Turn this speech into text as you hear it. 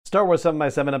Star Wars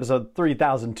 7x7, episode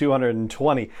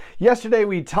 3220. Yesterday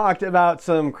we talked about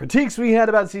some critiques we had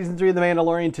about season 3 of The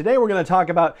Mandalorian. Today we're going to talk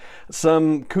about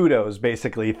some kudos,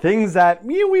 basically. Things that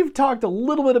we've talked a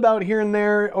little bit about here and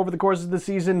there over the course of the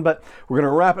season, but we're going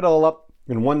to wrap it all up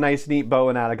in one nice neat bow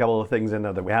and add a couple of things in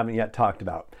there that we haven't yet talked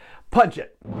about. Punch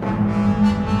it!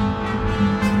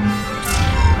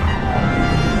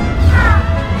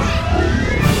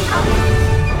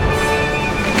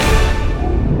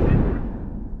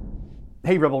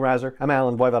 Hey Rebel Rouser, I'm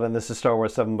Alan Voivod and this is Star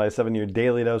Wars 7x7, your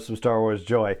daily dose of Star Wars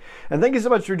joy. And thank you so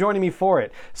much for joining me for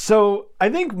it. So I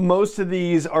think most of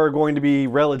these are going to be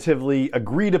relatively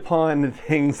agreed upon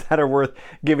things that are worth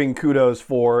giving kudos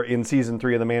for in season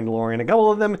 3 of The Mandalorian. A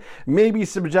couple of them may be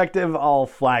subjective, I'll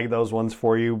flag those ones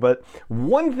for you. But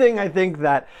one thing I think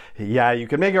that, you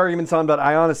can make arguments on, but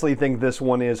I honestly think this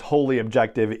one is wholly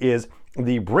objective, is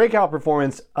the breakout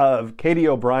performance of Katie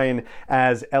O'Brien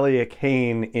as Elia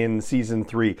Kane in season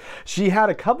 3. She had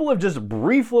a couple of just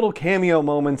brief little cameo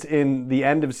moments in the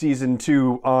end of season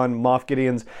 2 on Moff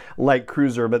Gideon's light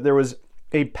cruiser, but there was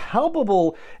a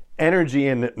palpable energy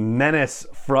and menace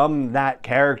from that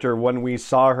character when we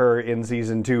saw her in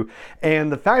season 2.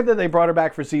 And the fact that they brought her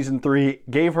back for season 3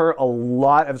 gave her a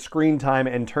lot of screen time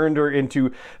and turned her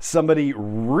into somebody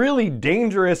really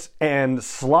dangerous and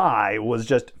sly was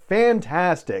just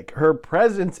fantastic. Her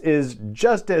presence is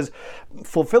just as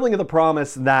fulfilling of the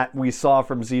promise that we saw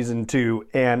from season 2,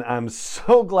 and I'm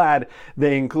so glad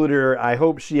they included her. I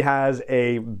hope she has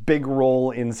a big role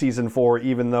in season 4,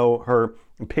 even though her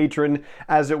patron,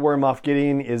 as it were, Moff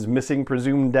Gideon, is missing,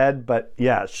 presumed dead. But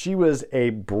yeah, she was a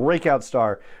breakout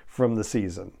star from the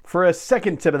season. For a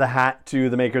second tip of the hat to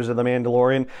the makers of The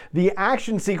Mandalorian, the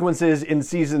action sequences in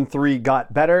season 3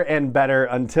 got better and better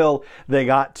until they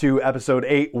got to episode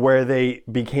 8, where they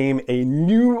became a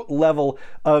new level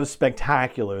of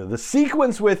spectacular. The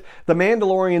sequence with the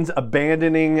Mandalorians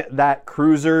abandoning that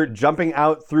cruiser, jumping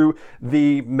out through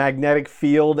the magnetic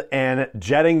field and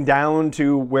jetting down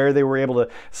to where they were able to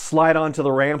slide onto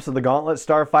the ramps of the Gauntlet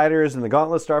starfighters, and the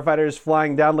Gauntlet starfighters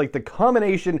flying down, like the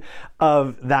combination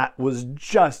of that was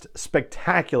just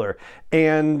spectacular.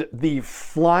 And the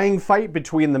flying fight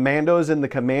between the Mandos and the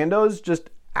Commandos,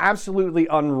 just absolutely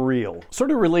unreal.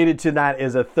 Sort of related to that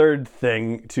is a third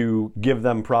thing to give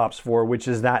them props for, which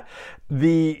is that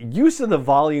the use of the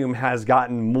volume has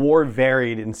gotten more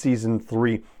varied in season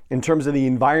 3. In terms of the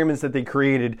environments that they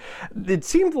created, it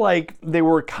seemed like they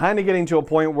were kind of getting to a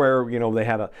point where, they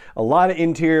had a lot of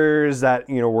interiors that,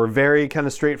 were very kind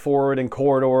of straightforward, and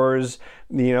corridors,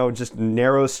 just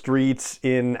narrow streets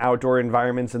in outdoor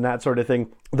environments and that sort of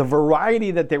thing. The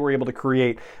variety that they were able to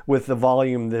create with the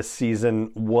volume this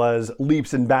season was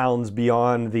leaps and bounds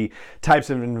beyond the types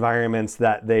of environments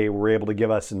that they were able to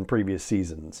give us in previous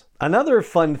seasons. Another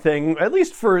fun thing, at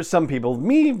least for some people,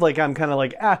 me, I'm kind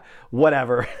of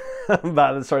whatever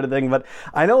about this sort of thing, but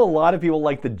I know a lot of people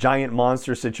like the giant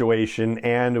monster situation,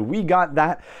 and we got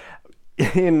that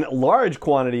in large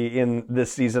quantity in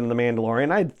this season of The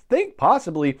Mandalorian. I think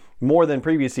possibly more than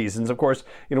previous seasons. Of course,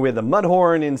 we had the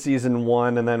Mudhorn in season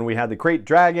 1, and then we had the Krayt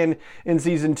Dragon in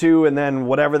season 2, and then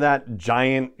whatever that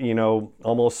giant,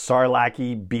 almost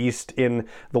Sarlacc-y beast in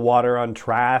the water on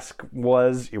Trask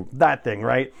was, that thing,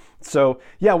 right? So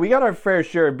yeah, we got our fair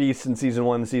share of beasts in season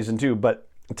 1 and season 2, but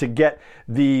to get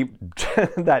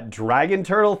that dragon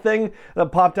turtle thing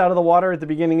that popped out of the water at the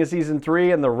beginning of season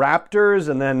 3, and the raptors,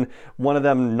 and then one of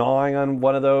them gnawing on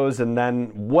one of those, and then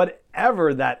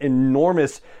whatever that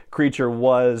enormous creature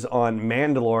was on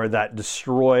Mandalore that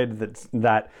destroyed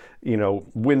that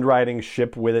wind riding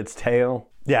ship with its tail.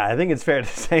 Yeah, I think it's fair to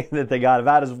say that they got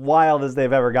about as wild as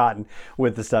they've ever gotten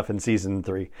with the stuff in season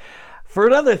 3. For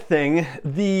another thing,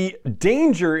 the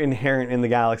danger inherent in the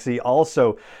galaxy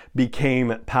also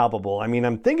became palpable. I mean,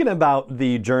 I'm thinking about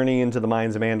the journey into the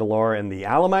mines of Mandalore and the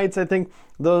Alamites, I think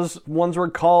those ones were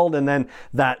called, and then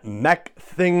that mech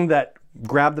thing that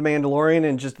grabbed the Mandalorian,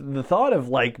 and just the thought of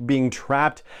being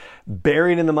trapped,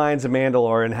 buried in the mines of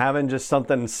Mandalore, and having just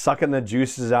something sucking the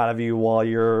juices out of you while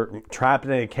you're trapped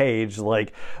in a cage.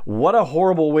 What a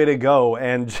horrible way to go,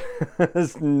 and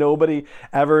just nobody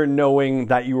ever knowing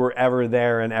that you were ever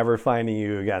there and ever finding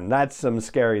you again. That's some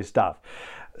scary stuff.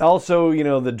 Also,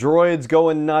 the droids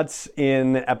going nuts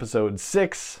in episode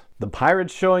 6. The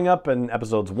pirates showing up in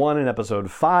episodes 1 and episode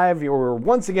 5. You were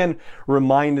once again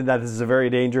reminded that this is a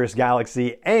very dangerous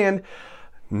galaxy, and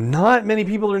not many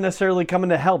people are necessarily coming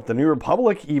to help. The New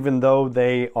Republic, even though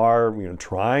they are,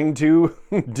 trying to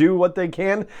do what they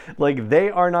can, like, they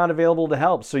are not available to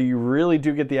help. So you really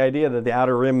do get the idea that the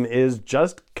Outer Rim is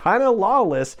just kind of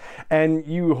lawless, and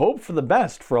you hope for the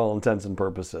best for all intents and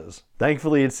purposes.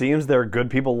 Thankfully, it seems there are good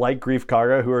people like Greef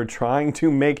Karga who are trying to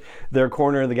make their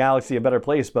corner of the galaxy a better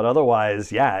place, but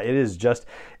otherwise, yeah, it is just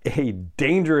a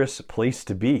dangerous place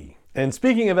to be. And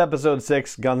speaking of episode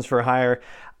 6, Guns for Hire,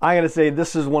 I gotta say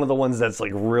this is one of the ones that's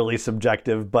like really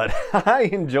subjective, but I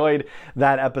enjoyed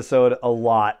that episode a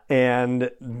lot.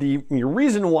 And the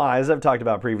reason why, as I've talked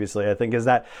about previously, I think is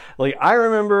that, like, I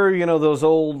remember, those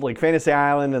old like Fantasy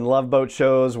Island and Love Boat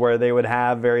shows where they would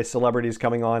have various celebrities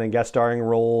coming on and guest starring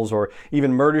roles, or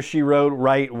even Murder, She Wrote,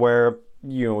 right, where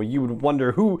you would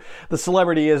wonder who the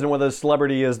celebrity is and whether the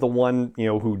celebrity is the one,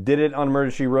 who did it on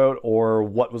Murder, She Wrote, or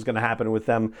what was going to happen with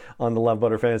them on the Love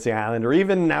Boat or Fantasy Island, or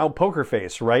even now Poker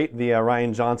Face, right? The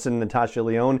Ryan Johnson, Natasha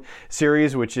Lyonne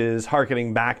series, which is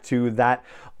hearkening back to that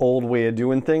old way of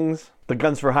doing things. The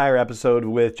Guns for Hire episode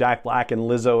with Jack Black and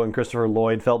Lizzo and Christopher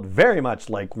Lloyd felt very much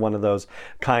like one of those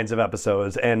kinds of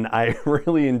episodes, and I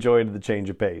really enjoyed the change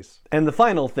of pace. And the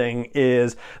final thing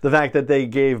is the fact that they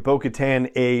gave Bo-Katan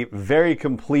a very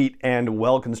complete and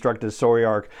well-constructed story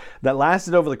arc that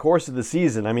lasted over the course of the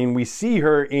season. I mean, we see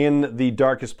her in the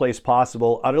darkest place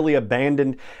possible, utterly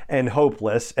abandoned and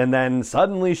hopeless, and then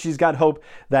suddenly she's got hope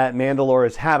that Mandalore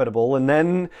is habitable, and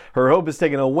then her hope is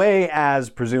taken away as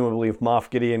presumably Moff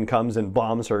Gideon comes and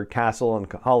bombs her castle on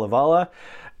Kalevala,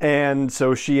 and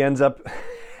so she ends up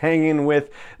hanging with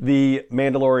the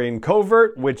Mandalorian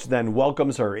covert, which then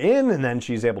welcomes her in, and then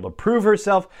she's able to prove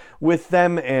herself with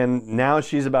them, and now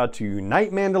she's about to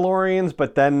unite Mandalorians,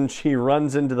 but then she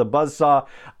runs into the buzzsaw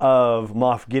of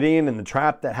Moff Gideon and the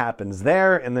trap that happens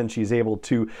there, and then she's able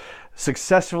to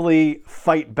successfully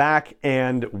fight back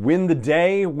and win the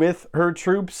day with her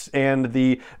troops and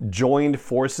the joined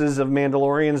forces of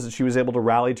Mandalorians that she was able to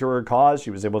rally to her cause.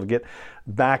 She was able to get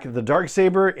back the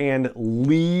Darksaber and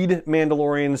lead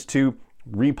Mandalorians to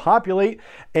repopulate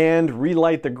and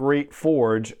relight the Great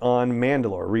Forge on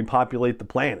Mandalore, repopulate the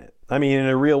planet. I mean, in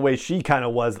a real way, she kind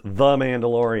of was the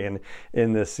Mandalorian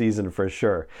in this season for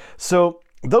sure. So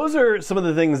those are some of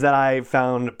the things that I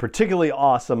found particularly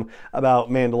awesome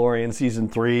about Mandalorian Season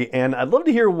 3, and I'd love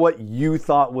to hear what you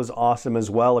thought was awesome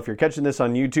as well. If you're catching this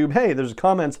on YouTube, hey, there's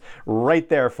comments right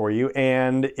there for you,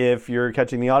 and if you're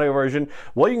catching the audio version,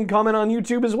 well, you can comment on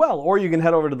YouTube as well, or you can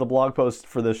head over to the blog post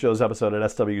for this show's episode at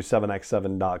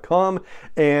sw7x7.com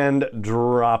and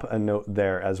drop a note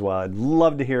there as well. I'd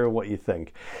love to hear what you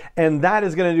think. And that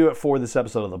is going to do it for this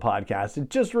episode of the podcast. It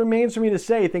just remains for me to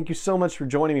say thank you so much for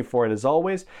joining me for it as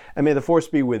always. And may the Force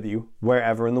be with you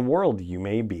wherever in the world you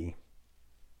may be.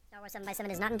 Star Wars 7x7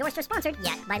 is not endorsed or sponsored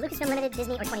yet by Lucasfilm Limited,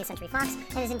 Disney, or 20th Century Fox,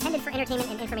 and is intended for entertainment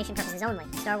and information purposes only.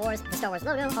 Star Wars, the Star Wars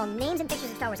logo, all names and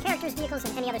pictures of Star Wars characters, vehicles,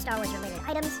 and any other Star Wars related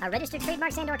items are registered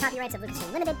trademarks and/or copyrights of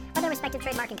Lucasfilm Limited, or their respective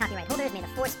trademark and copyright holders. May the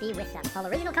Force be with them. All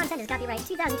original content is copyright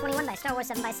 2021 by Star Wars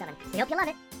 7x7. We hope you love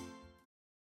it.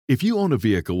 If you own a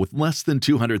vehicle with less than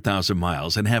 200,000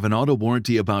 miles and have an auto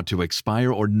warranty about to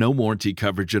expire or no warranty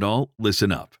coverage at all, listen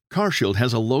up. CarShield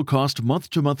has a low-cost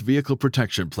month-to-month vehicle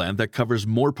protection plan that covers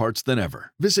more parts than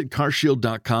ever. Visit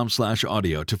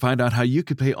carshield.com/audio to find out how you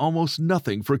could pay almost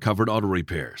nothing for covered auto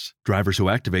repairs. Drivers who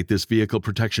activate this vehicle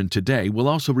protection today will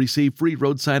also receive free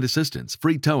roadside assistance,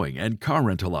 free towing, and car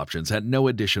rental options at no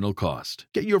additional cost.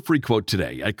 Get your free quote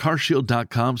today at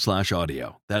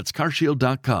carshield.com/audio. That's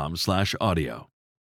carshield.com/audio.